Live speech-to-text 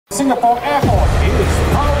Singapore Airport is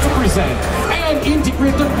proud to present an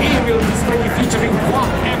integrated aerial display featuring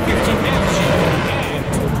one F-15F and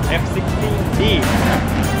F-16D.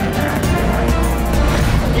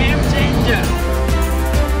 Game changer.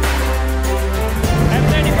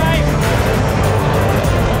 F-35.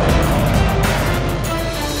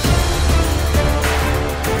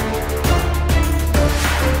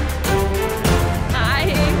 Hi.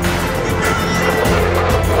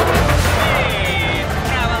 Hey,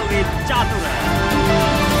 travel with Chatura.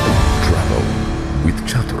 Travel with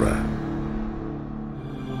Chatura.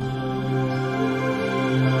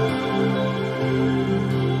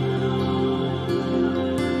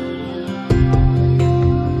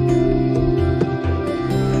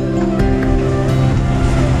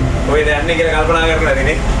 ඔය දැන්නේ කියලා කල්පනා කරලා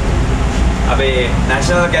ඉන්නේ. අපේ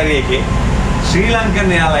national career එකේ ශ්‍රී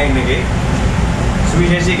Lankan airline එකේ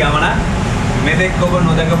සුවිශේෂී ගමන මෙතෙක් ඔබ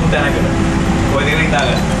නොදකපු තැනකට. ඔය දෙක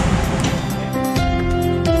හිතාගන්න.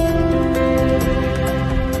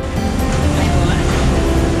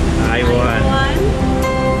 One.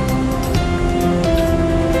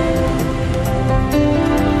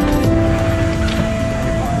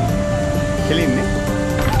 කෙලින්නේ.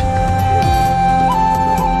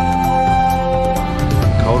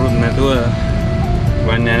 කවුරුත් නැතුව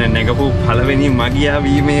වන්නේ නැගපු පළවෙනි මගියා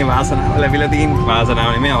වීමේ වාසනාව ලැබිලා තියෙන වාසනාව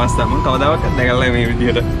නෙමෙයි අවස්ථාව මම කවදාවත් දැකලා මේ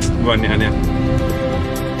විදියට ගොන් යන්නේ.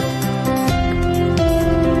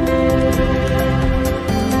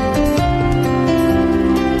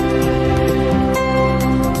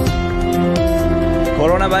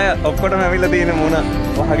 කොරෝනා බය ඔක්කොටම ඇවිල්ලා තියෙන මොන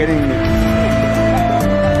වහගෙන ඉන්නේ.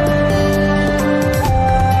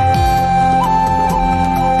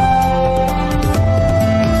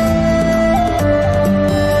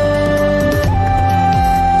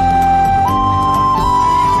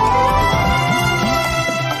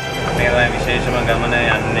 විශේෂම ගමන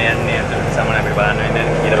යන්නේ සමහර අපි බලන්න වෙන්නේ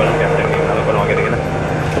ඊට බලමු කැප්ටන් කෙනෙක් හලෝ කරනවා කියලා.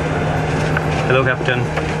 Hello captain.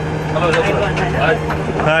 Hello sir.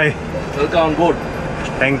 Hi. Welcome on board.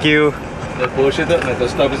 Thank you. The Poshita, my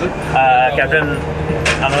first officer. Captain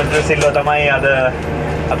Anuruddha Silva තමයි අද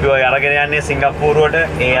අපි ඔය අරගෙන යන්නේ සිංගප්පූරුවට.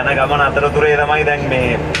 ඒ යන ගමන අතරතුරේ තමයි දැන් මේ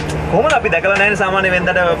කොහොමද අපි දැකලා නැහැ සාමාන්‍ය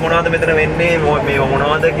වෙන්දට මොනවද මෙතන වෙන්නේ මේ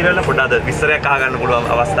මොනවද කියලා පොඩ්ඩක් අද විස්තරයක් අහගන්න පුළුවන්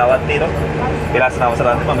අවස්ථාවක් තියෙනවා. ඒ ලස්සන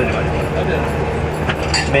අවසරات මම දෙනවා.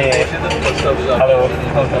 මේ හලෝ.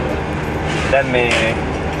 දැන් මේ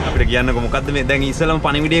අපිට කියන්නකො මොකද්ද මේ දැන් ඉස්සලම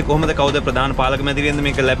පණිවිඩයේ කොහොමද කවුද ප්‍රධාන පාලක මැදිරියෙන්ද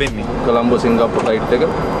මේක ලැබෙන්නේ? කොළඹ සිංගප්පූර් ෆ්ලයිට් එක.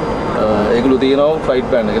 ඒගොල්ලෝ තියෙනවා ෆ්ලයිට්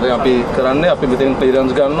ප්ලෑන් එක. ඉතින් අපි කරන්නේ අපි මෙතෙන්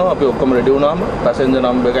ක්ලියරන්ස් ගන්නවා. අපි ඔක්කොම රෙඩි වුණාම පැසෙන්ජර්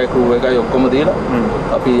නම්බර් එකයි ක්‍රූ එකයි ඔක්කොම දීලා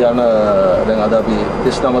අපි යන දැන් අද අපි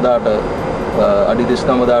 39000ට අඩි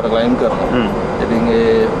 39000ට ක්ලයිම් කරනවා. ඉතින්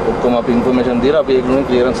ඒ ඔක්කොම අපි ඉන්ෆර්මේෂන් දීලා අපි ඒගොල්ලෝ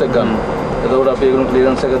ක්ලියරන්ස් එක ගන්නවා. එතකොට අපි ඒගොල්ලෝ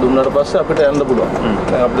ක්ලියරන්ස් එක දුන්නාට පස්සේ අපිට යන්න පුළුවන්.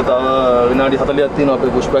 දැන් අපිට තව විනාඩි 40ක් තියෙනවා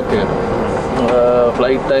අපේ පුෂ් බෑක් එකට.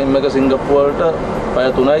 ෆ්ලයිට් ටයිම් එක සිංගප්පූරුවට පැය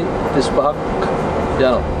 3:35ක්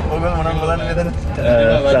යනවා. ඔයගොල්ලෝ මොනවද බලන්නේ මෙතන?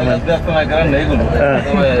 සමහරවිට තමයි කරන්නේ ඒගොල්ලෝ.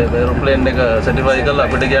 තමයි ඒරෝප්ලේන් එක සර්ටිෆයි කරලා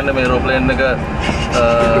අපිට කියන්නේ මේ ඒරෝප්ලේන් එක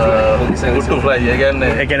good to fly.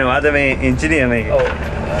 ඒ කියන්නේ වාද මේ ඉන්ජිනියර් මේක. ඔව්.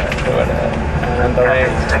 මම තමයි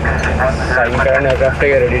සයින් කරන එකට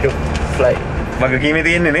ready to fly. මග කීමේ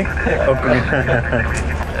තියෙන්නේ නේ? ඔක්කොම.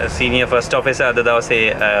 සීනියර් ෆස්ට් ඔෆිසර් අද දවසේ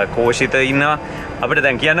කෝෂිත ඉන්නවා. අපිට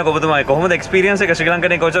දැන් කියන්න ඔබතුමා කොහොමද එක්ස්පීරියන්ස් එක ශ්‍රී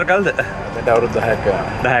ලංකනේ කෝචර් කල්ද? මට අවුරුදු 10ක්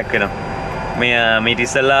වෙනවා. මේ මීට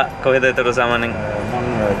ඉස්සෙල්ලා කොහෙද ඒතර සාමාන්‍යයෙන් මම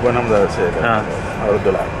ගුවන්නම් දවසේ අවුරුදු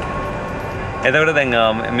 12ක්. එතකොට දැන්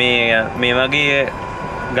මේ වගේ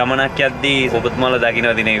ගමනක් යද්දී ඔබතුමාලා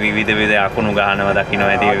දකින්නවද නේ විවිධ අකුණු ගහනවා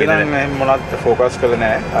දකින්නවා ඇති විවිධ මම මොනවත් ෆෝකස් කරලා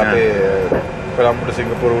නැහැ. අපේ කොළඹට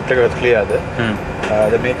සිංගප්පූර් රූට් එක ක්ලියර්ද?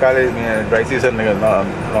 දැන් මේ කාලේ මේ ඩ්‍රයි සීසන් එක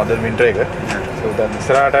නෝර්දර්න් වින්ටර් එක. So දැන්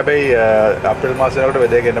ඉස්සරහට හැබැයි අප්‍රේල් මාසෙකට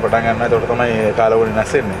වෙදේ ගෙන්න පටන් ගන්නවා. ඒකට තමයි කාලවල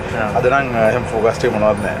නැසෙන්නේ. අද නම් එහෙම ෆෝකස් එක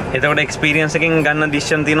මොනවත් නැහැ. එතකොට එක්ස්පීරියන්ස් එකෙන් ගන්න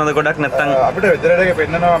ඩිසිෂන් තියෙනවද ගොඩක් නැත්නම් අපිට වෙදර් එක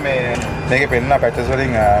පෙන්නනවා මේකේ පෙන්නන පැචස්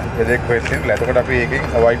වලින් වෙදෙක් වෙස්ටින්. එතකොට අපි ඒකෙන්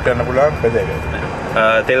අවොයිඩ් කරන්න පුළුවන් වෙදර් එක.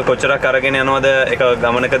 තෙල් කොච්චරක් අරගෙන යනවද එක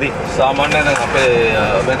ගමනකදී? සාමාන්‍යයෙන් අපේ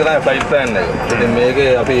මේක තමයි ෆ්ලයිට් ප්ලෑන් එක. ඉතින් මේකේ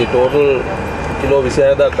අපි ටෝටල් කිලෝ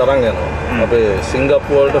 26000ක් අරන් යනවා. අපේ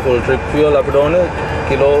සිංගප්පූරුවට ෆුල් ට්‍රිප් ෆියල් අපිට ඕනේ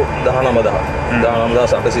කිලෝ 19000.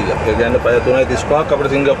 19800. ඒ කියන්නේ පැය 3:35ක් අපිට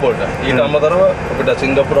සිංගප්පූරුවට. ඊට අමතරව අපිට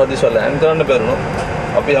සිංගප්පූරු අධිශ ලෑන්ඩ් කරන්න බැරුණොත්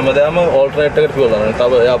අපි හැමදාම ඕල්ටර්නේට් එකට ෆියල් දානවා.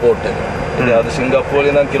 තව එයාපෝට් එක. ඉතින් අද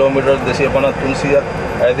සිංගප්පූරුවේ ඉඳන් කිලෝමීටර් 250 300ක්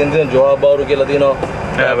ඇදින් තියෙන ජෝහාබාරු කියලා තියෙනවා.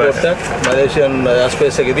 එයාපෝට් එක මලේසියන්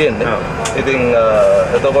එයාස්පේස් එකේ තියෙන්නේ. ඉතින්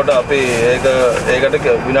එතකොට අපි ඒකට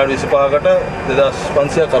විනාඩි 25කට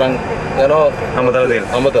 2500ක් අරන් යනවා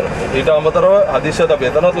අමතර. ඊට අමතරව අදිශයට අපි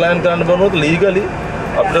එතනත් ලෑන්ඩ් කරන්න බැරුණොත් ලීගලි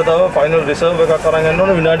අපිට තව ෆයිනල් රිසර්ව් එකක් අරන් යන්න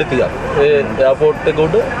ඕනේ විනාඩි 30ක්. ඒ එයාපෝට් එක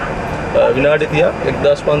උඩ විනාඩි 30ක්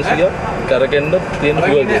 1500ක් කරකෙන්න තියෙන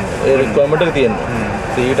ෆුවල් එක. ඒ රික්වයර්මන්ට් එක තියෙනවා.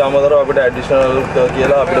 ඊට අමතරව අපිට ඇඩිෂනල්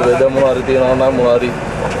කියලා අපිට වෙද මොනවාරි තියෙනවා නම් මොනවාරි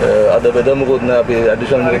අද වෙද මොකුත් නෑ අපි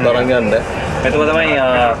ඇඩිෂනල් එකක් අරන් යන්නේ. එතකොට තමයි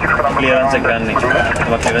ක්ලියරන්ස් එක ගන්න. ඒක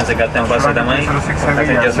ක්ලියරන්ස් එක ගත්තන් පස්සේ තමයි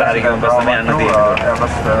පැසෙන්ජර්ස් හරි ගමන් පස්සේ තමයි යන්න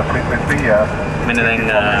තියෙන්නේ. මෙන්න දැන්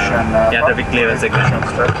යට අපි ක්ලියරන්ස් එක ගන්න.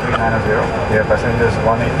 390. Yeah, passengers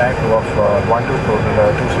 189 of 12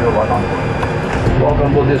 total 201 on board.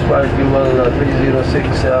 Welcome to this flight fuel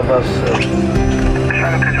 306 Airbus.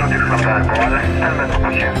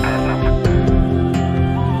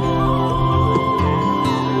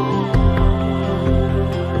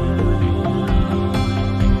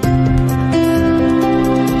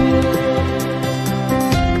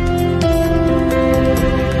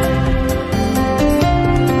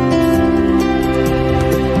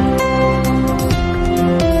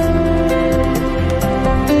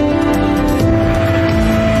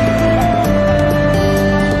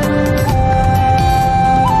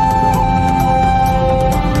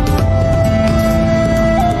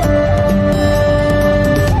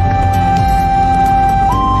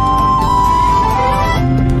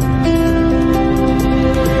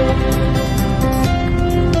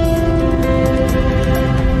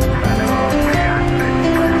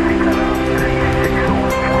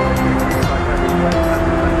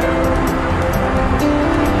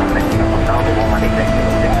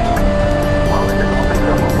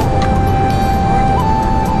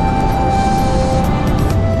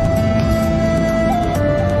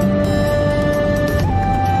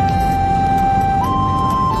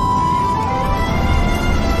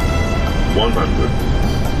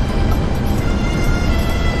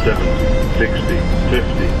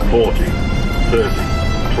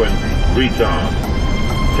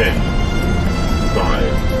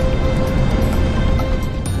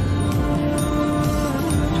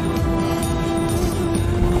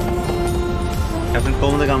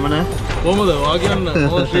 කොහොමද ගමන? කොහොමද? වාගියන්න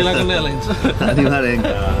ශ්‍රී ලංකන් එයර්ලයින්ස්. අනිවාර්යෙන්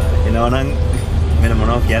එනවනම් මෙන්න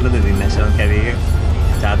මොනවද කියන්නද ඉන්ටර්නැෂනල් කැරියර්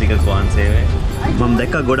ජාතික ගුවන් සේවය. මම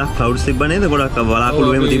දැක්ක ගොඩක් ක්ලවුඩ්ස් තිබ්බ නේද? ගොඩක් බලාකුළු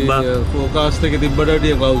එහෙම තිබ්බා. ෆෝකාස්ට් එකේ තිබ්බට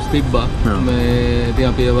වඩා ක්ලවුඩ්ස් තිබ්බා. මේ ඉතින්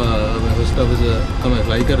අපි ඒවා හොස්ට් ඔෆිසර් තමයි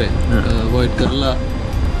ෆ්ලයි කරේ. අවොයිඩ් කරලා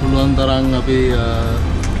පුළුවන් තරම් අපි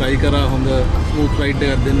try කරා හොඳ ස්මූත් රයිඩ්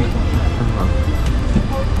එකක් දෙන්න.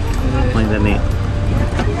 මම දන්නේ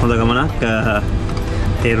හොඳ ගමනක්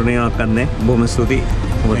තේරුණේ නැක්කන්නේ. බොහොම ස්තුතියි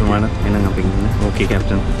ඔබතුමාට. එහෙනම් අපි ඉන්න. Okay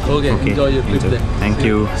captain. Okay, enjoy your trip then. Thank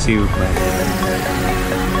you. See you. Bye.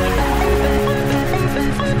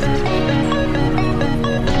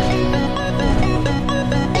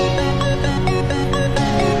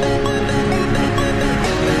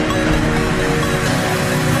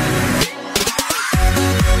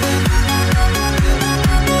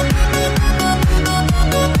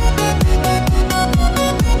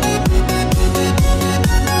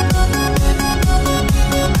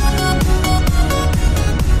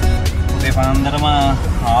 පාන්දරම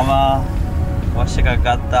ආවා වොෂ් එකක්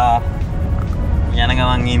ගත්තා යන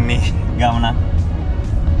ගමන් ඉන්නේ ගමන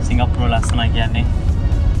සිංගප්පූරු ලස්සනයි කියන්නේ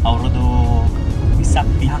අවුරුදු 20ක්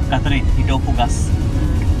 30ක් අතර හිටවපු ගස්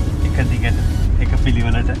එක දිගට එක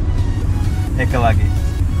පිළිවෙලට එක වගේ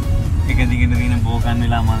එක දිගට දින බෝකන්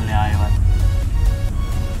වෙලා මල්ලේ ආයෙවත්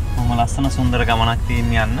මොම ලස්සන සුන්දර ගමනක්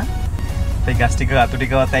තියෙන යන්න ඒ ගස් ටික අතු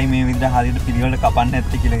ටිකවත් ඇයි මේ විදිහට හරියට පිළිවෙලට කපන්න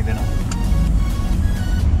නැත්තේ කියලා හිතෙනවා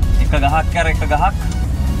එක ගහක් කර එක ගහක්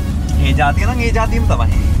ඒ ජාතිය නම් ඒ ජාතියම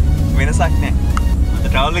තමයි වෙනසක් නැහැ. අද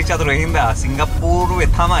ට්‍රැවල් එක චතුර හින්දා සිංගප්පූරුවේ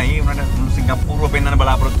තමයි උනට මුළු සිංගප්පූරුව පෙන්වන්න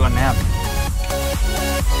බලාපොරොත්තු වෙන්නේ අපි.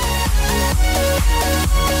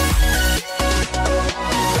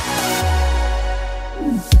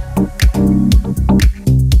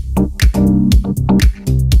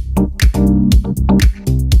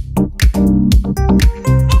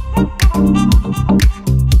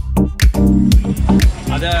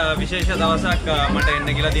 විශේෂ දවසක් මට එන්න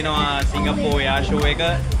කියලා දිනවා සිංගප්පූරු එයාර් ෂෝ එක.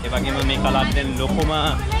 ඒ වගේම මේ කලාපෙන් ලොකුම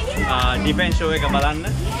ඩිෆෙන්ස් ෂෝ එක බලන්න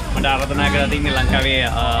මට ආරාධනා කරලා තින්නේ ලංකාවේ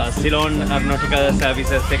සිලෝන් ඇරොනොටිකල්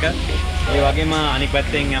සර්විසස් එක. ඒ වගේම අනිත්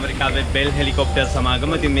පැත්තෙන් ඇමරිකාවේ බෙල් හෙලිකොප්ටර්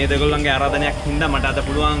සමාගම. ඉතින් මේ දෙගොල්ලන්ගේ ආරාධනයක් හින්දා මට අද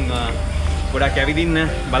පුළුවන් ගොඩක් ඇවිදින්න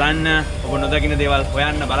බලන්න ඔබ නොදකින්න දේවල්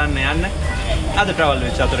හොයන්න බලන්න යන්න. අද ට්‍රැවල්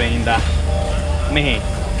විත් චතුරේ හින්දා මෙහි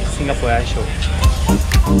සිංගප්පූරු එයාර් ෂෝ.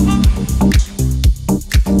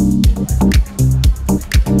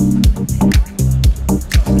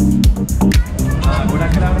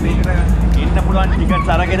 ටිකට්ස්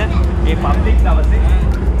අරගෙන ඒ පබ්ලික් දවසේ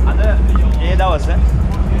අද ඒ දවස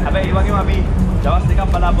හැබැයි ඒ වගේම අපි දවස් දෙකක්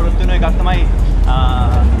බලාපොරොත්තු වෙන එකක් තමයි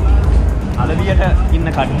අලවියට ඉන්න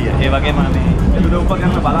කට්ටිය. ඒ වගේම මේ එළුද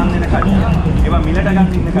උපකරණ බලන්න එන කට්ටිය. ඒවා මිලට ගන්න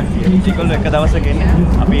ඉන්න කට්ටිය. ඒගොල්ලෝ එක දවසක එන්නේ.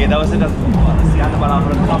 අපි ඒ දවසට සියන්න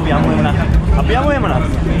බලාපොරොත්තු වෙනවා. අපි යමු එමනම්.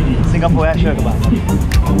 සිංගප්පූර් එයාර් ෂෝ එක බලන්න.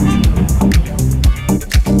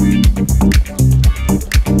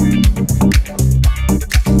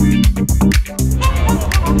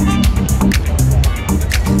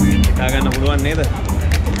 හිතාගන්න පුළුවන් නේද?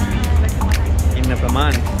 ඉන්න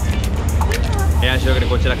ප්‍රමාණය. එයාර් ෂෝ එකට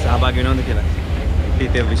කොච්චරක් සහභාගී වෙනවද කියලා.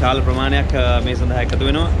 ඉතින් විශාල ප්‍රමාණයක් මේ සඳහා එකතු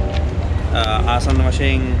වෙනවා. ආසන්න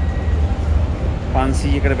වශයෙන්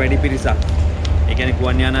 500කට වැඩි පිරිසක්. ඒ කියන්නේ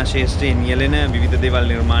ගුවන් යානා ශාස්ත්‍රයේ නියැලෙන විවිධ දේවල්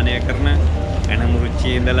නිර්මාණය කරන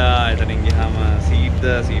එනමුරුච්චියේ ඉඳලා එතනින් ගියාම සීට්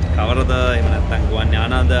කවරද එහෙම නැත්නම් ගුවන්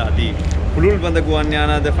යානාද අදී පුළුල් බඳ ගුවන්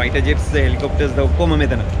යානාද ෆයිටර් ජෙට්ස් ද හෙලිකොප්ටර්ස් ද ඔක්කොම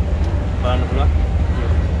මෙතන බලන්න පුළුවන්.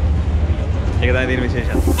 ඒක තමයි තියෙන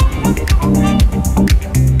විශේෂය.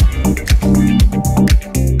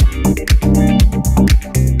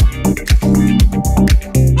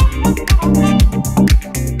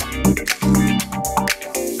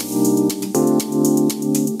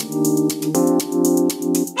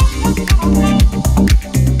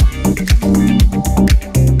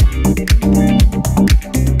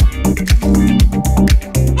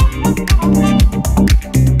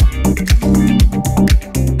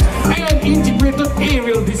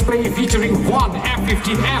 Featuring one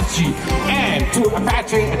F-15SG and 2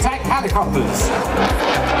 Apache attack helicopters.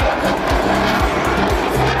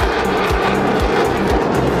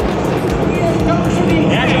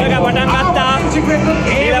 එයාට පටන් ගත්තා.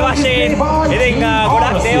 ඊළ වශයෙන් ඉතින්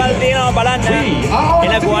ගොඩක් දේවල් තියෙනවා බලන්න.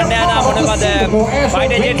 එන ගුවන් යානා මොනවද?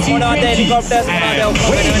 ෆයිටර් ජෙට්ස් මොනවද? හෙලිකොප්ටර්ස් මොනවද?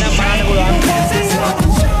 ඔක්කොම වෙන වෙනම බලන්න පුළුවන්.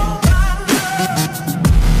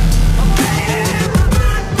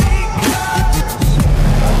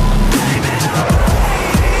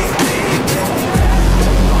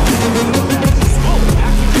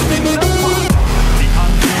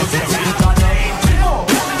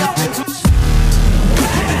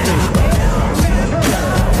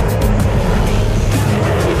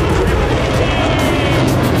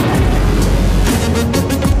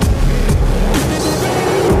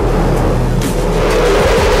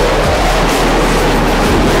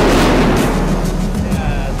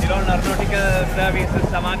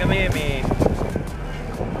 සමාගමේ මේ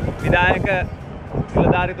විධායක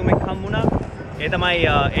නිලධාරිතුමෙක් හම්බුණා. ඒ තමයි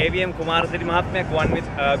AVM කුමාරසිරි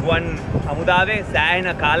මහත්මයා ගුවන් හමුදාවේ සෑහෙන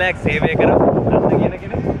කාලයක් සේවය කරපු රත්න කියන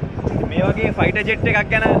කෙනෙක්. මේ වගේ ෆයිටර් ජෙට් එකක්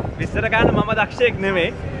ගැන විස්තර ගන්න මම දක්ෂයෙක් නෙමෙයි.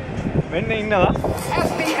 මෙන්න ඉන්නවා.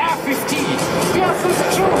 F-15 versus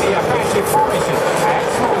Chatura Apache formation.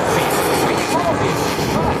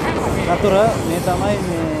 චතුර මේ තමයි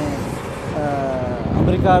මේ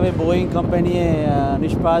ඇමරිකාවේ බෝයින් කම්පැනියේ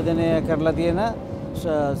නිෂ්පාදනය කරලා තියෙන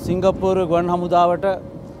සිංගප්පූරු ගුවන් හමුදාවට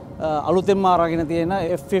අලුතෙන්ම අරගෙන තියෙන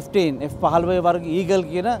F-15 F-15 වර්ග ඊගල්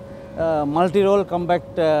කියන මල්ටි රෝල්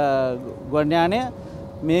කම්පැක්ට් ගුවන් යානය.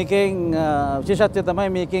 මේකෙන් විශේෂත්වය තමයි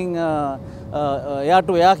මේකෙන් එයාට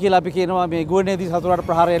එයා කියලා අපි කියනවා මේ ගුවනේදී සතුරාට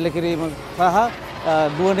ප්‍රහාරය එල්ල කිරීම සහ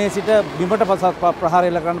ගුවනේ සිට බිමට ප්‍රහාරය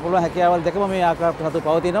එල්ල කරන්න පුළුවන් හැකියාවල් දෙකම මේ ආක්‍රාෆ්ට් සතු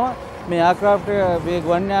පවතිනවා. මේ ආක්‍රාෆ්ට් මේ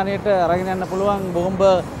ගුවන් යානයට අරගෙන යන්න පුළුවන් බෝම්බ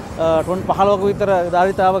ටොන් 15ක විතර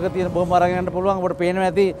ධාරිතාවක තියෙන බෝම්බ අරගෙන යන්න පුළුවන්. ඔබට පේනවා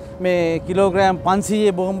ඇති මේ කිලෝග්‍රෑම්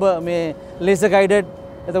 500 බෝම්බ මේ ලේසර් ගයිඩඩ්.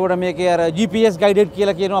 එතකොට මේකේ අර GPS ගයිඩඩ්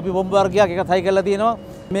කියලා කියනවා අපි බෝම්බ වර්ගයක් එකක් හයි කරලා තියෙනවා.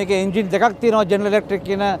 මේකේ එන්ජින් දෙකක් තියෙනවා ජෙනරල් ඉලෙක්ට්‍රික්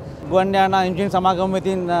කියන ගුවන් යානා එන්ජින් සමාගම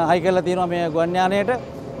වෙතින් හයි කරලා තියෙනවා මේ ගුවන් යානයට.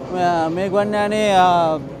 මේ ගුවන් යානයේ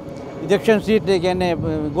ඉජෙක්ෂන් සීට් කියන්නේ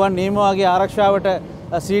ගුවන් නියම වගේ ආරක්ෂාවට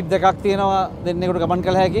සීට් දෙකක් තියෙනවා දෙන්නෙකුට ගමන්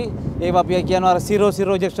කළ හැකි. ඒවා අපි කියනවා අර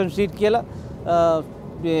 00 ඉජෙක්ෂන් සීට් කියලා.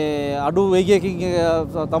 අඩු වේගයකින්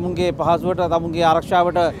තමුන්ගේ පහසුවට තමුන්ගේ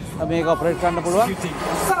ආරක්ෂාවට මේක ඔපරේට් කරන්න පුළුවන්.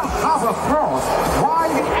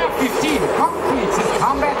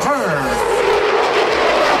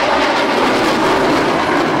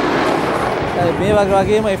 මේ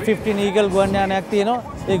වගේම F-15 ඊගල් ගුවන් යානයක් තියෙනවා.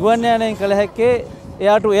 ඒ ගුවන් යානයෙන් කළ හැක්කේ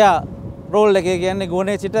එයාට එයා රෝල් එකේ කියන්නේ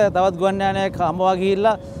ගුවනේ සිට තවත් ගුවන් යානයක් හමුවා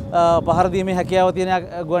ගිහිල්ලා පහර දීමේ හැකියාව තියෙන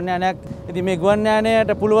ගුවන් යානයක්. ඉතින් මේ ගුවන්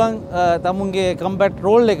යානයට පුළුවන් තමුන්ගේ කම්බැට්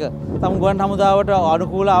රෝල් එක තම ගුවන් හමුදාවට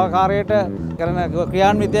අනුකූල ආකාරයට කරන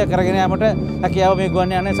ක්‍රියාන්විතය කරගෙන යාමට හැකියාව මේ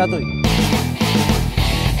ගුවන් යානයේ සතුයි.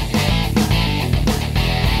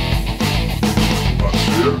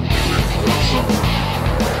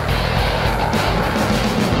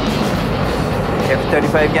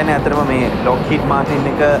 F-35 කියන්නේ අතරම මේ ලොක්හීඩ් මාටින්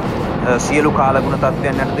එක සියලු කාලගුණ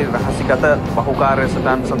තත්ත්වයන් යටතේ රහසිගත බහුකාර්ය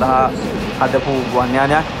සටන් සඳහා හදපු ගුවන්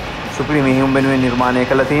යානයක්. සුපිරි මෙහෙයුම් වෙනුවෙන් නිර්මාණය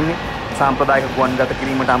කළා තියෙන්නේ. සාම්ප්‍රදායික ගුවන් ගත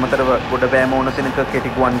කිරීමට අමතරව ගොඩබෑම ඕන තැනක කෙටි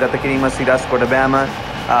ගුවන් ගත කිරීම සිරස් ගොඩබෑම ඒ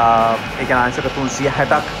කියන්නේ අංශක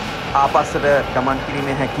 360ක් ආපස්සට ගමන්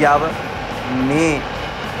කිරීමේ හැකියාව මේ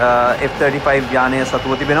F-35 යානය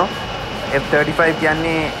සතුව තිබෙනවා. F-35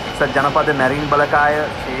 කියන්නේ එක්සත් ජනපද මැරීන් බලකාය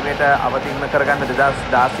සේවයට අවතීර්ණ කරගන්න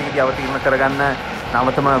 2016 දී අවතීර්ණ කරගන්න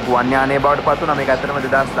නවතම ගුවන් යානය බවට පත් වුණා. මේක ඇත්තටම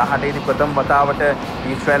 2018 දී ප්‍රථම වතාවට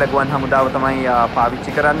ඊශ්‍රායල ගුවන් හමුදාව තමයි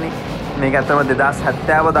පාවිච්චි කරන්නේ. මේක ඇත්තටම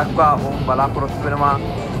 2070 දක්වා ඔවුන් බලාපොරොත්තු වෙනවා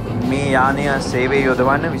මේ යානය සේවයේ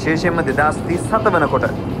යොදවන්න. විශේෂයෙන්ම 2037 වෙනකොට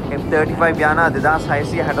F-35 යාන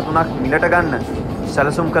 2663ක් මිලට ගන්න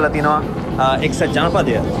සැලසුම් කළ තිනවා එක්සත්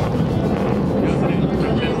ජනපදය.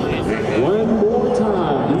 One more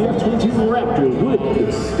time, the F-22 Raptor with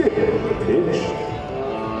the stick pitch.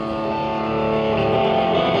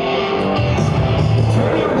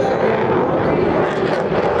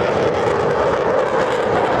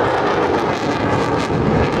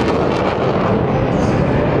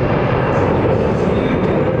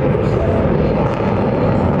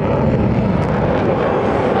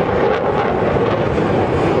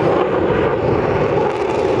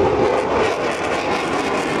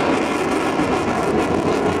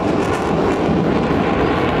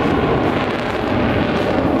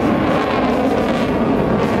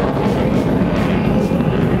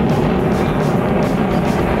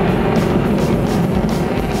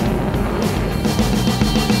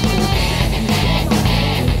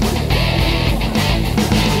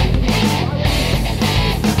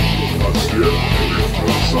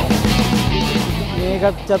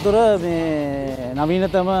 මේකත් චතුර මේ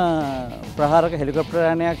නවීනතම ප්‍රහාරක හෙලිකොප්ටර්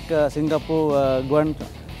යානයක් සිංගප්පූරු ගුවන්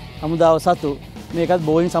හමුදාව සතු. මේකත්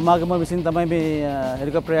බෝයින් සමාගම විසින් තමයි මේ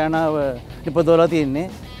හෙලිකොප්ටර් යානාව නිපදවලා තියෙන්නේ.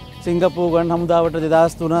 සිංගප්පූරු ගුවන් හමුදාවට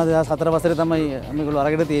 2003-2004 වසරේ තමයි මේගොල්ලෝ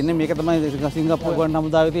අරගෙන තියෙන්නේ. මේක තමයි සිංගප්පූරු ගුවන්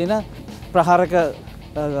හමුදාවේ තියෙන ප්‍රහාරක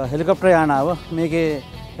හෙලිකොප්ටර් යානාව. මේකේ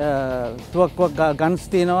තුවක්කුවක් ගන්ස්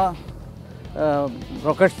තියෙනවා,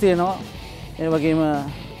 රොකට්ස් තියෙනවා, ඒ වගේම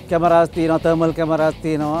කැමරාස් තියෙනවා, තර්මල් කැමරාස්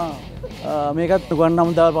තියෙනවා. මේකත් ගුවන්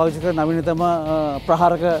හමුදාව පාවිච්චි කරන නවීනතම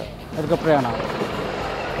ප්‍රහාරක හෙලිකොප්ටර් යානාව.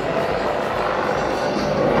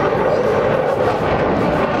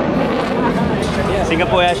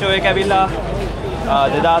 සිංගප්පූරු එයාර් ෂෝ එක ඇවිල්ලා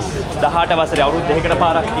 2018 වසරේ අවුරුදු දෙකකට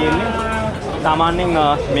පාරක් තියෙන්නේ. සාමාන්‍යයෙන්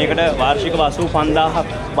මේකට වාර්ෂිකව 85000ක්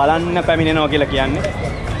බලන්න පැමිණෙනවා කියලා කියන්නේ.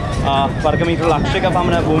 වර්ග මීටර ලක්ෂයක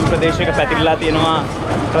පමණ භූමි ප්‍රදේශයක පැතිරලා තියෙනවා.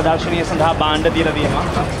 ප්‍රදර්ශනීය සඳහා භාණ්ඩ දීලා තියෙනවා.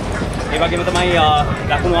 ඒ වගේම තමයි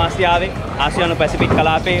දකුණු ආසියාවේ ආසියානු පැසිෆික්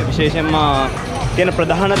කලාපයේ විශේෂයෙන්ම තියෙන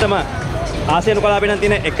ප්‍රධානතම ආසියානු කලාපේ නම්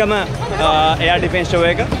තියෙන එකම එයාර් ඩිෆෙන්ස් ෂෝ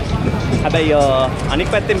එක. හැබැයි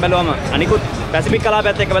අනික් පැත්තෙන් බැලුවම අනිකුත් පැසිෆික්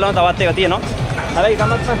කලාපයත් එක්ක බැලුවම තවත් එක තියෙනවා. හැබැයි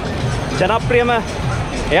ගමත්ම ජනප්‍රියම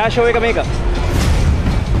එයාර් ෂෝ එක මේක.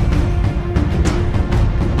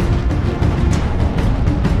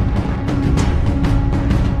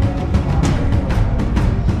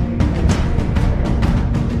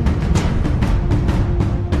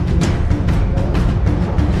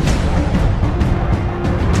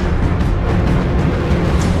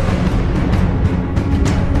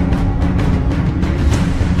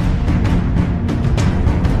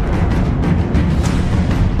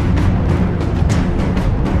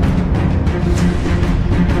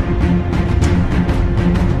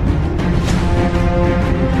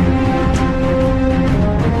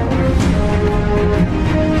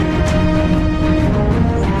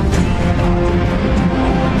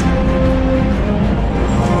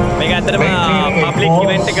 පබ්ලික්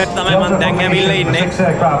ඉවෙන්ට් එකකට තමයි මම දැන් ඇවිල්ලා ඉන්නේ.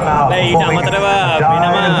 දැන් ඊට අමතරව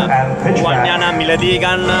වෙනම ගුවන් යාන මිලදී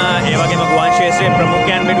ගන්න ඒ වගේම ගුවන් ශාස්ත්‍රයේ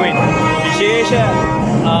ප්‍රමුඛයන් වෙනුවෙන් විශේෂ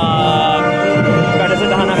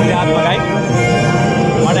වැඩසටහනක් ක්‍රියාත්මකයි.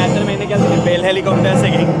 මට ඇත්තටම එන්න කියලා බෙල් හෙලිකොප්ටර්ස්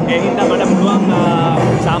එකෙන් ඒ හින්දා මට පුළුවන්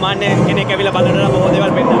සාමාන්‍ය කෙනෙක් ඇවිල්ලා බලන්න බොහෝ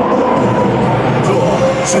දේවල් පෙන්නන්න.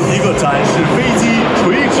 是一个展示飞机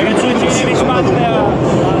垂直动作性能的路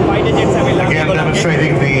口。Again,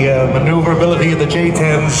 demonstrating the maneuverability of the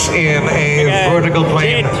J-10s in a vertical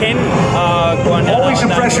plane. Always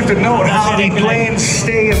impressive to note how the planes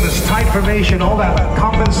stay in this tight formation. All that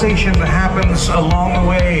compensation that happens along the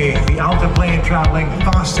way. The outer plane traveling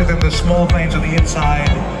faster than the small planes on the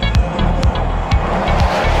inside.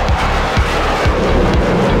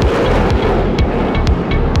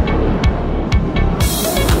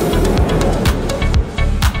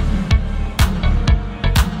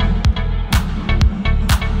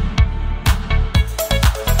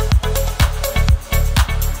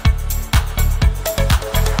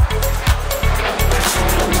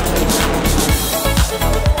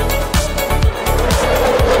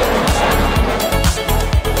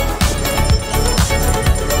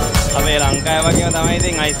 වගේම තමයි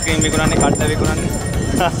ඉතින් ice cream විකුණන්නේ, කට්ට විකුණන්නේ.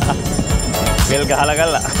 Bell ගහලා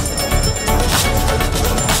ගල්ලා.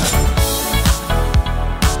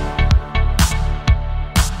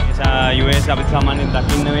 US අපි සාමාන්‍යයෙන්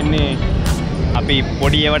දකින්න වෙන්නේ අපි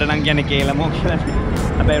පොඩි ඒවට නම් කියන්නේ කේලමෝ කියලා.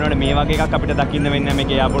 හැබැයි උනට මේ වගේ එකක් අපිට දකින්න වෙන්නේ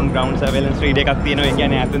මේකේ එයාපෝර්ට් ග්‍රවුන්ඩ් සර්වේලන්ස් රීඩ් එකක් තියෙනවා. ඒ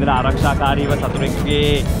කියන්නේ ඈත ඉඳලා ආරක්ෂාකාරීව සතුරෙක්ගේ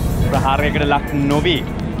ප්‍රහාරයකට ලක් නොවි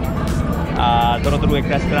තොරතුරු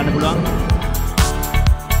එක්රැස් කරන්න පුළුවන්.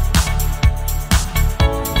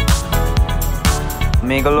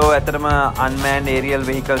 මේගොල්ලෝ ඇත්තටම unmanned aerial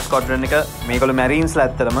vehicle squadron එක මේගොල්ලෝ marines ලා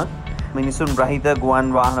ඇත්තටම මිනිසුන් රහිත ගුවන්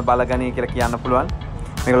වාහන බලගණය කියලා කියන්න පුළුවන්.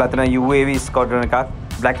 මේගොල්ලෝ අතන UAV squadron එකක්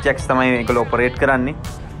Black Jacks තමයි මේගොල්ලෝ ඔපරේට් කරන්නේ.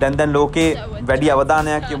 දැන් ලෝකේ වැඩි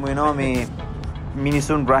අවධානයක් යොමු වෙනවා මේ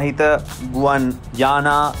මිනිසුන් රහිත ගුවන්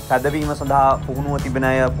යානා පැදවීම සඳහා පුහුණුව තිබෙන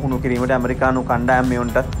අය පුහුණු කිරීමට ඇමරිකානු කණ්ඩායම්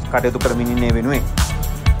මෙවුන්ට කටයුතු කරමින් ඉන්නේ වෙනුවෙන්.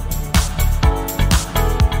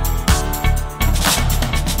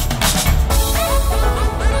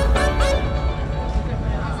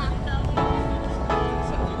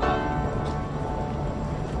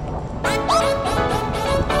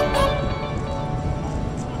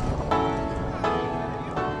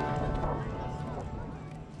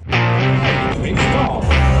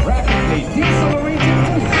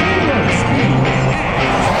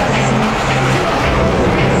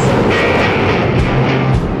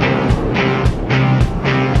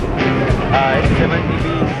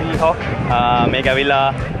 මේක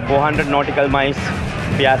ඇවිල්ලා 400 nautical miles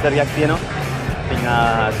ව්‍යාසයක් තියෙනවා. ඉතින්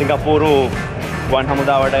සිංගප්පූරු ගුවන්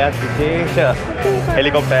හමුදාවට අයත් විශේෂ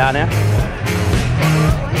හෙලිකොප්ටර් යානයක්.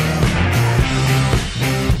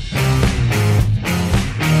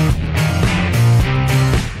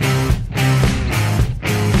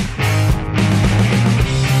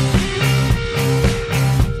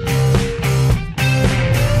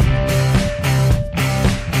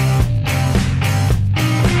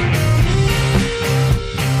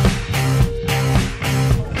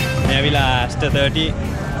 Aster 30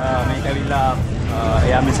 මේක ඇවිල්ලා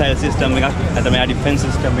air missile system එකක්. නැත්නම් air defense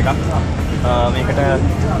system එකක්. මේකට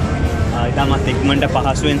ඉතාමත් ඉක්මනට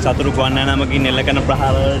පහසුවෙන් සතුරු ගුවන් යානයකින් එල්ල කරන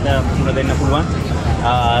ප්‍රහාර වලට මුහුණ දෙන්න පුළුවන්.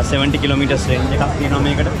 70 kilometers range එකක් තියෙනවා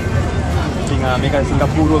මේකට. ඉතින් මේක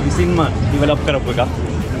සිංගප්පූරුව විසින්ම develop කරපු එකක්.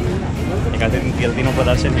 ඒක අතරින් තියලා තියෙන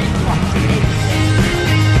ප්‍රදර්ශනය.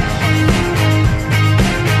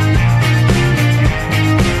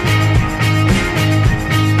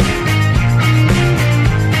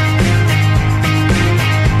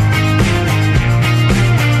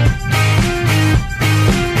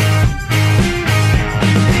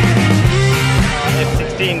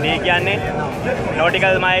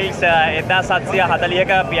 nautical miles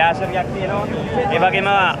 1740ක ව්‍යාසයක් තියෙනවා. ඒ වගේම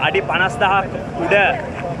අඩි 50000ක් උඩ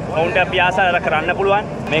ඔවුන්ට ව්‍යාස කරන්න පුළුවන්.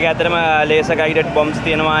 මේක ඇත්තටම laser guided bombs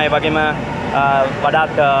තියෙනවා. ඒ වගේම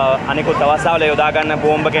වඩාත් අනිකුත් අවස්ථාවල යොදා ගන්න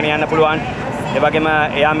බෝම්බ ගෙනියන්න පුළුවන්. ඒ වගේම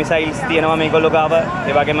air missiles තියෙනවා මේගොල්ලෝ ගාව.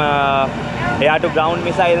 ඒ වගේම air to ground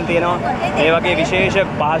missile තියෙනවා. මේ වගේ විශේෂ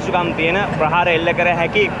පහසුකම් තියෙන ප්‍රහාර එල්ල කර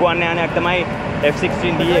හැකි ගුවන් යානයක් තමයි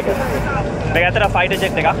F-16D එක. මේක ඇත්තට fighter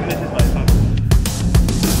jet එකක්.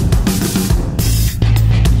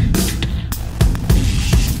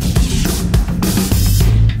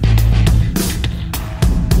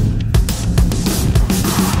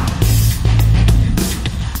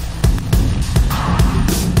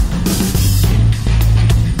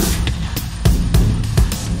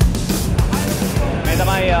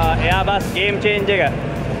 Airbus game change එක.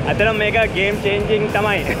 අතන මේක game changing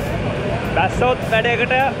තමයි. බැස්සොත්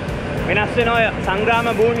වැඩයකට වෙනස් වෙනවා සංග්‍රාම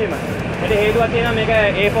භූමියම. ඒකට හේතුවක් තියෙනවා මේක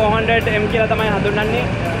A400M කියලා තමයි හඳුන්වන්නේ.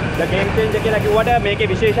 the game changer කියලා කිව්වට මේකේ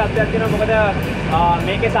විශේෂත්වයක් තියෙනවා. මොකද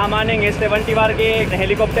මේකේ සාමාන්‍යයෙන් S70 වර්ගයේ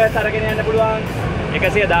හෙලිකොප්ටර්ස් අරගෙන යන්න පුළුවන්.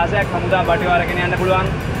 116ක් හමුදා බටු අරගෙන යන්න පුළුවන්.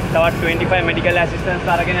 තවත් 25 medical assistance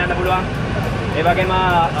අරගෙන යන්න පුළුවන්. ඒ වගේම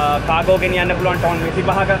කාගෝ ගෙනියන්න පුළුවන් ටොන්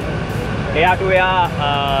 25ක. එයාට එයා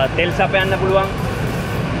තෙල් සපයන්න පුළුවන්.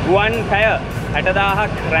 ගුවන් පැය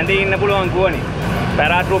 60000ක් රැඳී ඉන්න පුළුවන් ගුවනේ.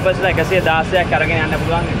 පැරාට්‍රූපර්ස්ලා 116ක් අරගෙන යන්න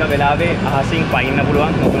පුළුවන්. එක වෙලාවේ අහසින් පයින්න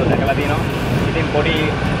පුළුවන්. ඔයගොල්ලෝ දැකලා තියෙනවා. ඉතින් පොඩි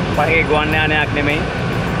පහේ ගුවන් යානයක් නෙමෙයි.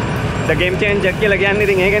 the game changer කියලා කියන්නේ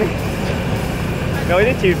ඉතින් ඒකනේ. ඒ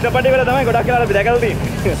වගේ චිත්‍රපටි වල තමයි ගොඩක් වෙලා අපි දැකලා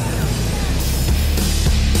තියෙන්නේ.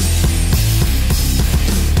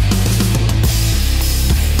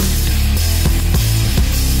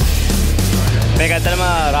 මේක ඇත්තටම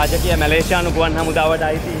රාජකීය මැලේසියානු ගුවන් හමුදාවට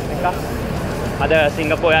අයිති එකක්. අද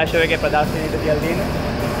සිංගප්පූර් එයාර් ෂෝ එකේ ප්‍රදර්ශනයට තියලා තියෙනවා.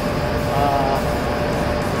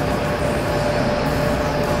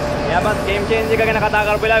 එයාබස් ගේම් චේන්ජ් එක ගැන කතා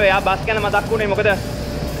කරපු වෙලාවේ එයාබස් ගැන මතක් වුණේ මොකද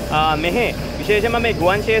මෙහි විශේෂයෙන්ම මේ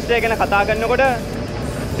ගුවන් ක්ෂේත්‍රය ගැන කතා කරනකොට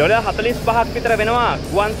 $45ක් විතර වෙනවා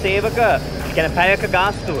ගුවන් සේවක කියන්නේ පැයක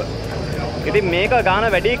ගාස්තුව. ඉතින් මේක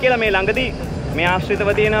ගාන වැඩි කියලා මේ ළඟදී මේ ආශ්‍රිතව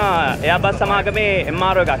තියෙන එයාබස් සමාගමේ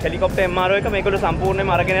MRO එකක් හෙලිකොප්ටර් MRO එක මේගොල්ලෝ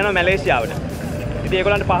සම්පූර්ණයෙන්ම අරගෙන යනවා මැලේසියාවට. ඉතින්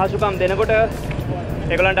ඒගොල්ලන්ට පහසුකම් දෙනකොට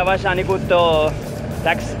ඒගොල්ලන්ට අවශ්‍ය අනිකුත්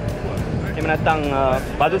ටැක්ස් එහෙම නැත්නම්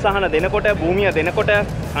බදු සහන දෙනකොට භූමිය දෙනකොට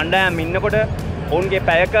කණ්ඩායම් ඉන්නකොට ඔවුන්ගේ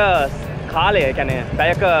පැයක කාලය කියන්නේ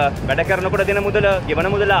පැයක වැඩ කරනකොට දෙන මුදල, ගෙවන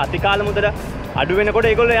මුදල, අතිකාල මුදල අඩු වෙනකොට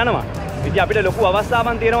ඒගොල්ලෝ යනවා. ඉතින් අපිට ලොකු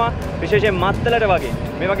අවස්ථාවක් තියෙනවා විශේෂයෙන් මත්තලට වගේ.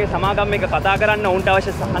 මේ වගේ සමාගම් එක කතා කරන්න උන්ට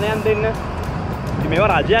අවශ්‍ය සහනයක් දෙන්න. ඉතින්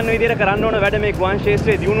මේවා රජයන් විදියට කරන්න ඕන වැඩ මේ ගුවන්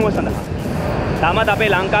ක්ෂේත්‍රයේ දියුණුව සඳහා. තාමත් අපේ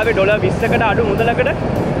ලංකාවේ ඩොලර් 20කට අඩු මුදලකට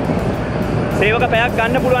සේවක පැයක්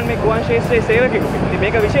ගන්න පුළුවන් මේ ගුවන් ක්ෂේත්‍රයේ සේවකයෙකුට. ඉතින්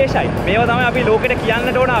මේක විශේෂයි. මේවා තමයි අපි ලෝකෙට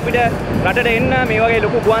කියන්නට ඕන අපිට රටට එන්න මේ වගේ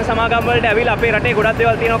ලොකු ගුවන් සමාගම් වලට ඇවිල්ලා අපේ රටේ ගොඩක්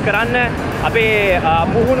දේවල් තියෙනවා කරන්න. අපේ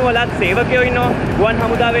පුහුණු වලත් සේවකයෝ ඉන්නවා. ගුවන්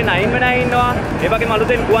හමුදාවේ නයින් වෙන අය ඉන්නවා. ඒ වගේම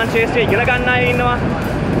අලුතෙන් ගුවන් ක්ෂේත්‍රයේ ඉගෙන ගන්න අය ඉන්නවා.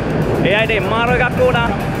 ඒ අයට MRO එකක් ඕන.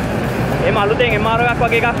 එහෙම අලුතෙන් MRO එකක්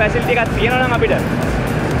වගේ එකක් ෆැසිලිටි එකක් තියෙනවා නම් අපිට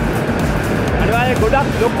අනිවාර්යයෙන් ගොඩක්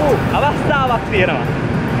ලොකු අවස්ථාවක් තියෙනවා.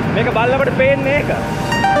 මේක බලනකොට පේන්නේ ඒක.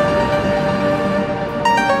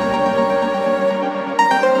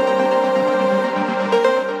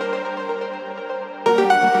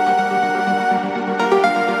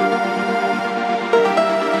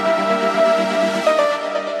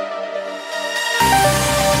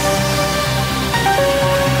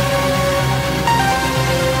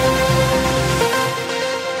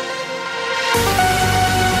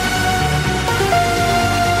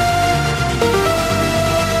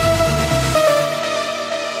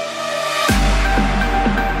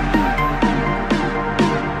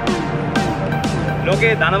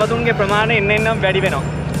 ලෝකයේ ධනවතුන්ගේ ප්‍රමාණය එන්න වැඩි වෙනවා.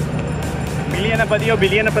 මිලියන ප්‍රතියෝ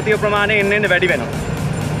බිලියන ප්‍රතියෝ ප්‍රමාණය එන්න වැඩි වෙනවා.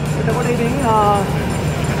 එතකොට ඉතින්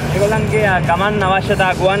ඒගොල්ලන්ගේ ගමන්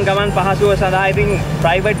අවශ්‍යතා ගුවන් ගමන් පහසුව සඳහා ඉතින්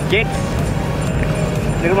ප්‍රයිවට් ජෙට්ස්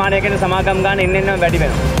නිර්මාණය කරන සමාගම් ගන්න එන්න වැඩි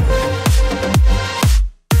වෙනවා.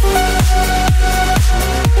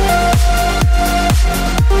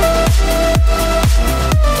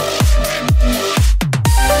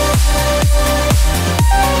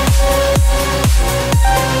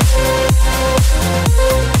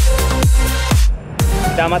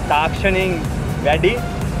 ඉතාමත් තාක්ෂණයෙන් වැඩි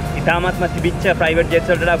ඉතාමත්ම තිබිච්ච ප්‍රයිවට් ජෙට්ස්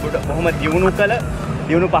වලට බොහොම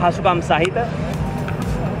දියුණු පහසුකම් සහිත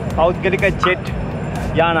පෞද්ගලික ජෙට්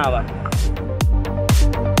යානාවක්.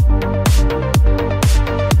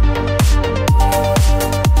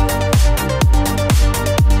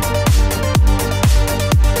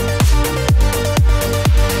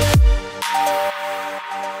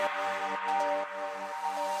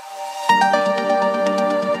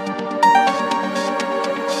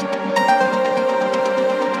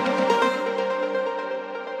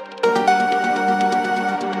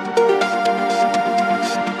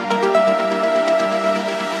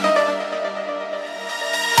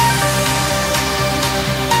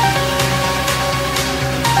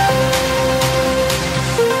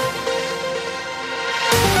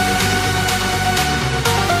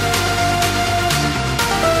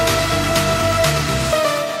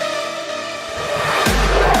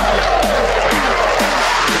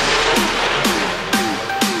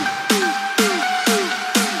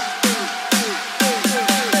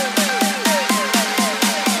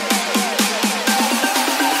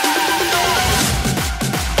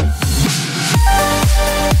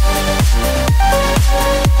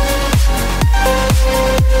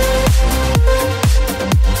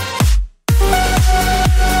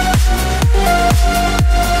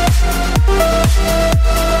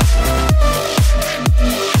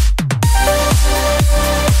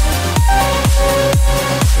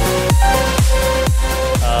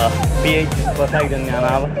 පසයිඩන්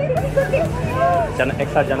යානාව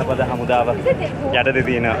එක්සත් ජනපද හමුදාව යටතේ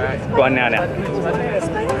තියෙන ගුවන් යානයක්.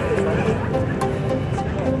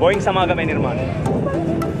 බෝයිං සමාගමේ නිර්මාණය.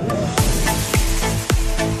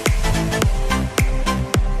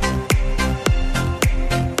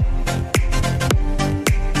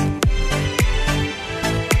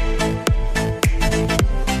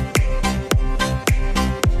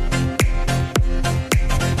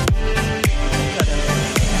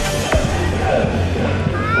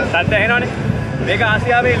 සද්ද එනවනේ. මේක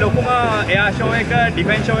ආසියාවේ ලොකුම එයා ෂෝ එක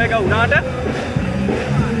ඩිෆෙන්ස් ෂෝ එක වුණාට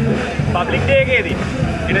පබ්ලික් ඩේ එකේදී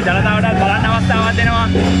ඉතින් ජනතාවට බලන්න අවස්ථාවක් දෙනවා.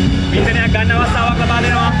 ඉන්ටර්නෙට් ගන්න අවස්ථාවක් ලබා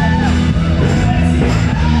දෙනවා.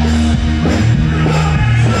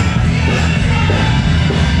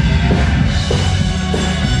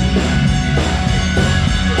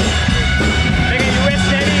 මේක US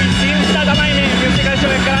Navy Seals තමයි මේ මියුසිකල්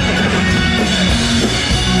ෂෝ එක කරන්නේ.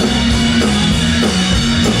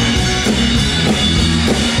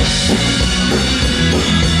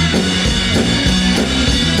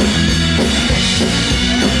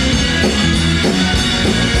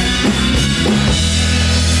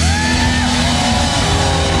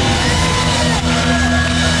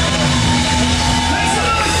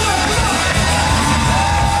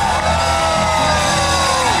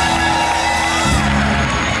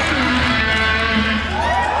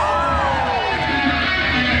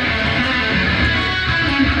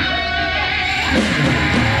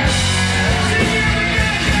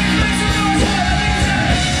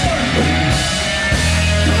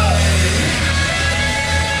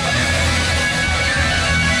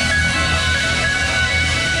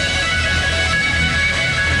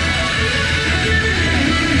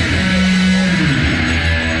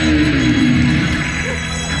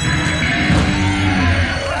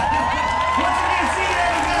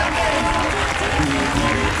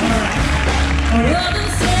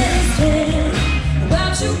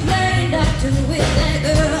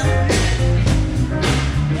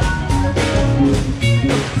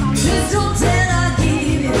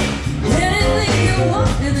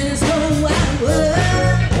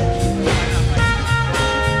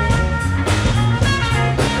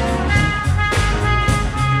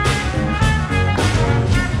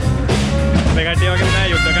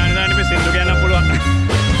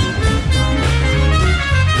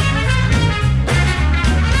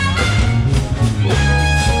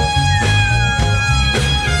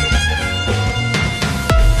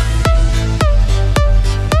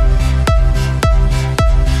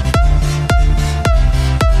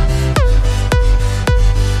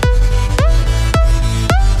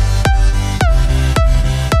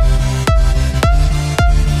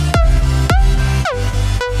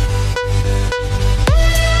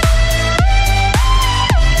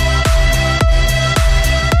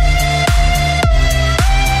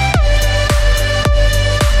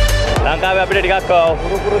 වෙලාවේ අපිට ටිකක්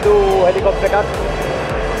හුරුපුරුදු හෙලිකොප්ටර් එකක්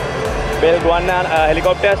බෙල් ගුවන්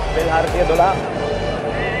හෙලිකොප්ටර්ස් බෙල් 412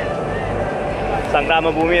 සංග්‍රාම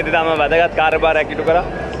භූමියේදී තම වැදගත් කාර්යභාරයක් ඉටු කරා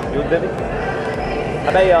යුද්ධෙදී.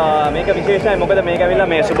 හැබැයි මේක විශේෂයි මොකද මේක ඇවිල්ලා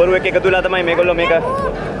මේ සුබරු එක එකතු වෙලා තමයි මේගොල්ලෝ මේක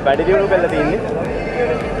වැඩි දියුණු කරලා තින්නේ.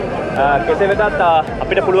 කෙසේ වෙතත්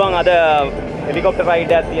අපිට පුළුවන් අද හෙලිකොප්ටර්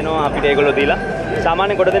රයිඩ් එකක් තියෙනවා අපිට ඒගොල්ලෝ දීලා.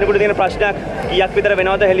 සාමාන්‍ය කොට දෙනෙකුට තියෙන ප්‍රශ්නයක් කීයක් විතර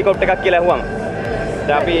වෙනවද හෙලිකොප්ටර් එකක් කියලා අහුවම.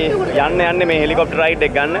 දැන් අපි යන්නේ මේ හෙලිකොප්ටර් රයිඩ්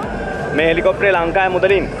එක ගන්න. මේ හෙලිකොප්ටරේ ලංකාවේ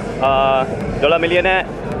මුදලින් $1 මිලියන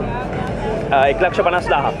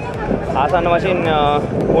 1,50,000ක් ආසන්න වශයෙන්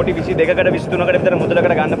කෝටි 22කට 23කට විතර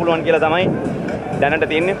මුදලකට ගන්න පුළුවන් කියලා තමයි දැනට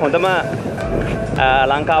තියෙන්නේ. හොඳම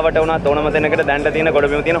ලංකාවට වුණත් ඕනම තැනකට දැනට තියෙන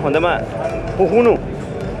ගොඩබිම තියෙන හොඳම පුහුණු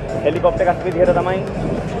හෙලිකොප්ටර් එකක් විදිහට තමයි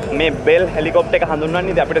මේ බෙල් හෙලිකොප්ටර් එක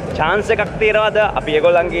හඳුන්වන්නේ. ඉතින් අපිට chance එකක් තියනවාද අපි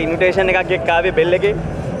ඒගොල්ලන්ගේ ඉන්විටේෂන් එකක් එක්ක ආවේ බෙල් එකේ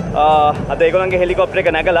අද ඒගොල්ලන්ගේ හෙලිකොප්ටර් එක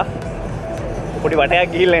නැගලා පොඩි වටයක්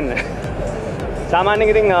ගිහිල්ලා එන්න.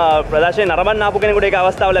 සාමාන්‍යයෙන් ඉතින් ප්‍රදර්ශනය නරඹන්න ආපු කෙනෙකුට ඒක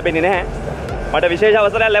අවස්ථාව ලැබෙන්නේ නැහැ. මට විශේෂ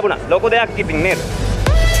අවසරයක් ලැබුණා. ලොකු දෙයක් ඉතින් නේද?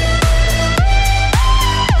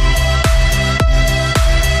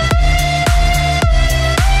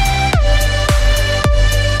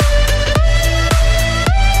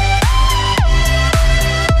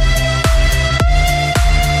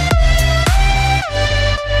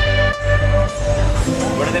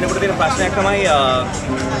 ප්‍රශ්නයක් තමයි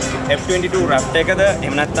F-22 Raptor එකද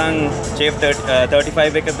එහෙම නැත්නම් Chef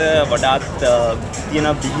 35 එකද වඩාත් තියෙන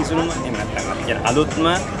බිහිසුණුම එහෙම නැත්නම් අපි කියන අලුත්ම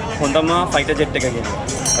හොඳම ෆයිටර් ජෙට් එක කියන්නේ.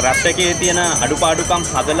 Raptor එකේ තියෙන අඩුපාඩුකම්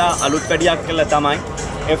හදලා අලුත් වැඩියක් කළා තමයි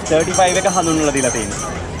F-35 එක හඳුන්වලා දීලා තියෙන්නේ.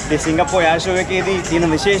 ඉතින් සිංගප්පූර් එයාර් ෂෝ එකේදී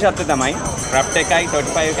තියෙන විශේෂත්වය තමයි Raptor එකයි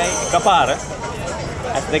 35 එකයි එකපාර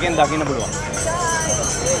ඇස් දෙකෙන් දකින්න පුළුවන්.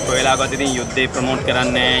 කොයිලාගත් ඉතින් යුද්ධේ ප්‍රොමෝට්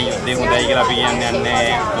කරන්නේ යුද්ධේ හොඳයි කියලා අපි කියන්නේ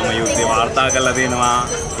නැහැ. මම යුද්ධේ වාර්තා කරලා දෙනවා.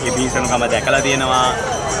 ඒ භීෂණකම දැකලා තියෙනවා.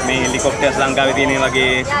 මේ හෙලිකොප්ටර්ස් ලංකාවේ තියෙන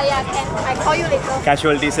වගේ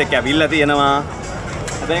casualties එක ඇවිල්ලා තියෙනවා.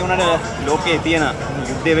 හැබැයි උනට ලෝකයේ තියෙන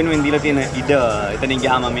යුද්ධය වෙනුවෙන් දීලා තියෙන ඉඩ එතනින්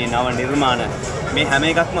ගියාම මේ නව නිර්මාණ මේ හැම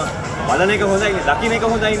එකක්ම බලන එක හොඳයි, දකින්න එක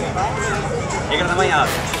හොඳයි. ඒකට තමයි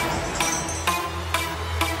ආවේ.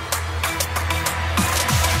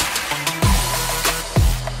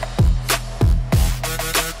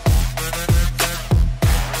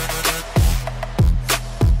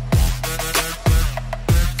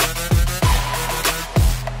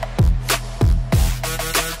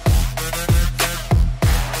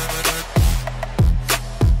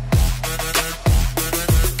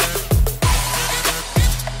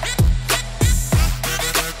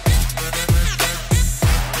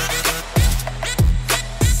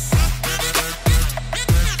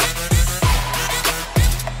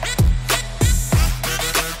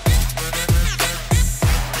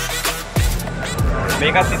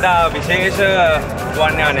 මේකත් ඉතා විශේෂ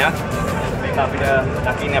ගුවන් යානයක්. මේක අපිට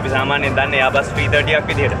දකින්නේ අපි සාමාන්‍යයෙන් දන්නේ Airbus 330ක්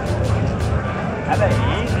විදිහට.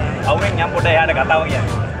 හැබැයි අවුෙන් යම් පොඩ එහාට කතාව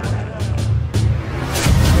කියන්නේ.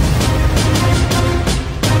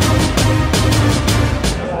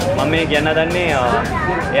 මම මේ කියන්න දන්නේ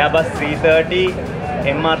Airbus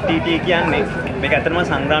 330 MRTT කියන්නේ මේක ඇත්තටම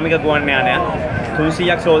සංග්‍රාමික ගුවන් යානයක්.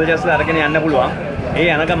 300ක් සෝල්ජර්ස්ලා අරගෙන යන්න පුළුවන්.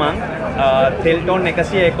 ඒ යන ගමන් තෙල් ටොන්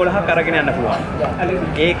 111ක් අරගෙන යන්න පුළුවන්.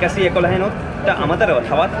 ඒ 111ට අමතරව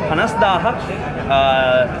තවත් 50000ක්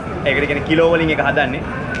ඒකට කියන්නේ කිලෝ වලින් එක හදන්නේ.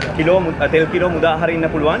 තෙල් කිලෝ මුදා හරින්න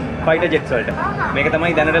පුළුවන් ෆයිටර් ජෙට්ස් වලට. මේක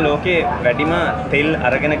තමයි දැනට ලෝකේ වැඩිම තෙල්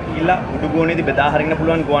අරගෙන ගිහිල්ලා උඩුගුවනේදී බෙදා හරින්න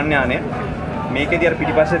පුළුවන් ගුවන් යානය. මේකේදී අර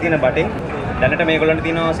පිටිපස්සේ තියෙන බටෙන් දැනට මේගොල්ලන්ට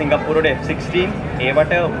තියෙනවා සිංගප්පූරුවේ F-16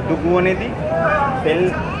 ඒවට උඩුගුවනේදී තෙල්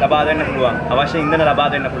ලබා දෙන්න පුළුවන්. අවශ්‍ය ඉන්ධන ලබා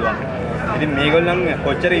දෙන්න පුළුවන්. ඉතින් මේගොල්ලන්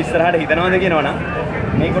කොච්චර ඉස්සරහට හිතනවද කියනවනම්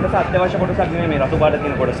මේ කොටස අත්‍යවශ්‍ය කොටසක් නෙමෙයි මේ රතු පාට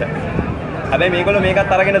තියෙන කොටස. හැබැයි මේගොල්ලෝ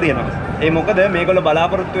මේකත් අරගෙන තියෙනවා. ඒ මොකද මේගොල්ලෝ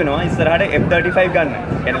බලාපොරොත්තු වෙනවා ඉස්සරහට F-35 ගන්න.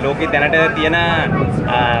 කියන්නේ ලෝකේ දැනට තියෙන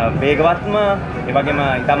වේගවත්ම ඒ වගේම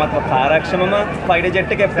ඉතාමත්ම කාර්යක්ෂමම ෆයිටර්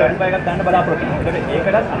ජෙට් එක F-35 එකක් ගන්න බලාපොරොත්තු වෙනවා.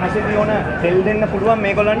 ඒකටත් අවශ්‍ය තියෙන තෙල් දෙන්න පුළුවන්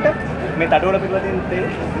මේගොල්ලන්ට මේ තඩුවල පිටලා තියෙන තෙල්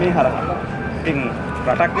මේ හරහා. ඉතින්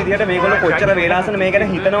රටක් විදියට මේගොල්ලෝ කොච්චර වේලාසන මේ ගැන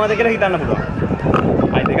හිතනවද කියලා හිතන්න පුළුවන්.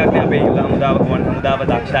 අයි දෙකක් නේ අපේ යුද හමුදාව ගුවන් හමුදාව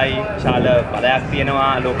දක්ෂයි ශාල බලයක් තියෙනවා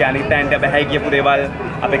ලෝකයේ අනිත් අයන්ට බැහැ කියපු දේවල්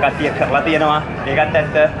අපේ කට්ටිය කරලා තියෙනවා ඒකත්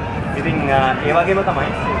ඇත්ත. ඉතින් ඒ වගේම තමයි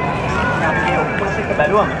අපි මේ ඔක්කොම එක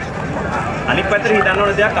බැලුවම අනිත් පැත්තට හිතන්න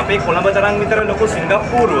ඕන දෙයක් අපේ කොළඹ තරම් විතර ලොකු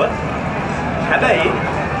සිංගප්පූරුව හැබැයි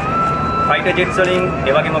ෆයිටර් ජෙට්ස් වලින්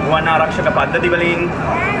ඒ වගේම ගුවන් ආරක්ෂක පද්ධති වලින්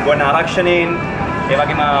ගුවන් ආරක්ෂණයෙන් ඒ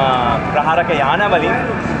වගේම ප්‍රහාරක යාන වලින්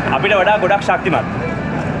අපිට වඩා ගොඩක් ශක්තිමත්.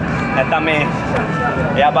 නැත්තම් මේ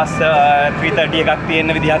Airbus 330 එකක්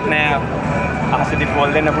තියෙන විදිහක් නෑ. අහසදී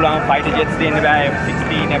පොල් දෙන්න පුළුවන් ෆයිටර් ජෙට්ස් තියෙන්න බෑ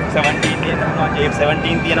F-16 F-17 තියෙනවා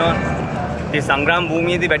F-17 තියෙනවා. ඉතින් සංග්‍රාම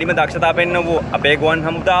භූමියේදී වැඩිම දක්ෂතාව පෙන්වපු අපේ ගුවන්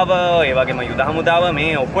හමුදාව ඒ වගේම යුද හමුදාව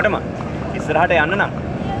මේ ඔක්කොටම ඉස්සරහට යන්න නම්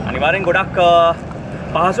අනිවාර්යෙන් ගොඩක්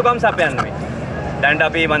පහසුකම් සපයන්න මේ. දැන්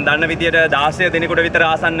අපි මම දන්න විදියට 16 දිනකට විතර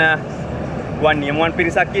ආසන්න ගුවන් නියමුවන්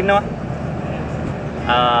පිරිසක් ඉන්නවා.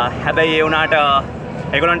 හැබැයි ඒ වුණාට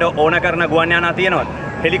ඒගොල්ලන්ට ඕන කරන ගුවන් යානා තියෙනවද?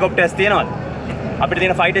 හෙලිකොප්ටර්ස් තියෙනවද? අපිට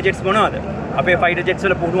තියෙන ෆයිටර් ජෙට්ස් මොනවද? අපේ ෆයිටර් ජෙට්ස්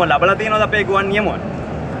වල පුහුණුව ලබලා තියෙනවද අපේ ගුවන් නියමුවන්?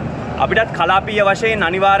 අපිටත් කලාපීය වශයෙන්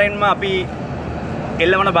අනිවාර්යෙන්ම අපි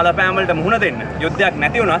එල්ලවන බලපෑම් වලට මුහුණ දෙන්න. යුද්ධයක්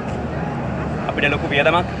නැති වුණත් අපිට ලොකු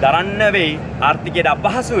වියදමක් දරන්න වෙයි, ආර්ථිකයට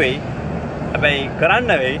අපහසු වෙයි. හැබැයි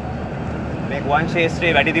කරන්න වෙයි මේ ගුවන්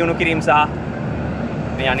ශාස්ත්‍රයේ වැඩි දියුණු කිරීම සහ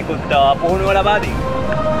මේ අනිකුත් පුහුණුව ලබා දීම.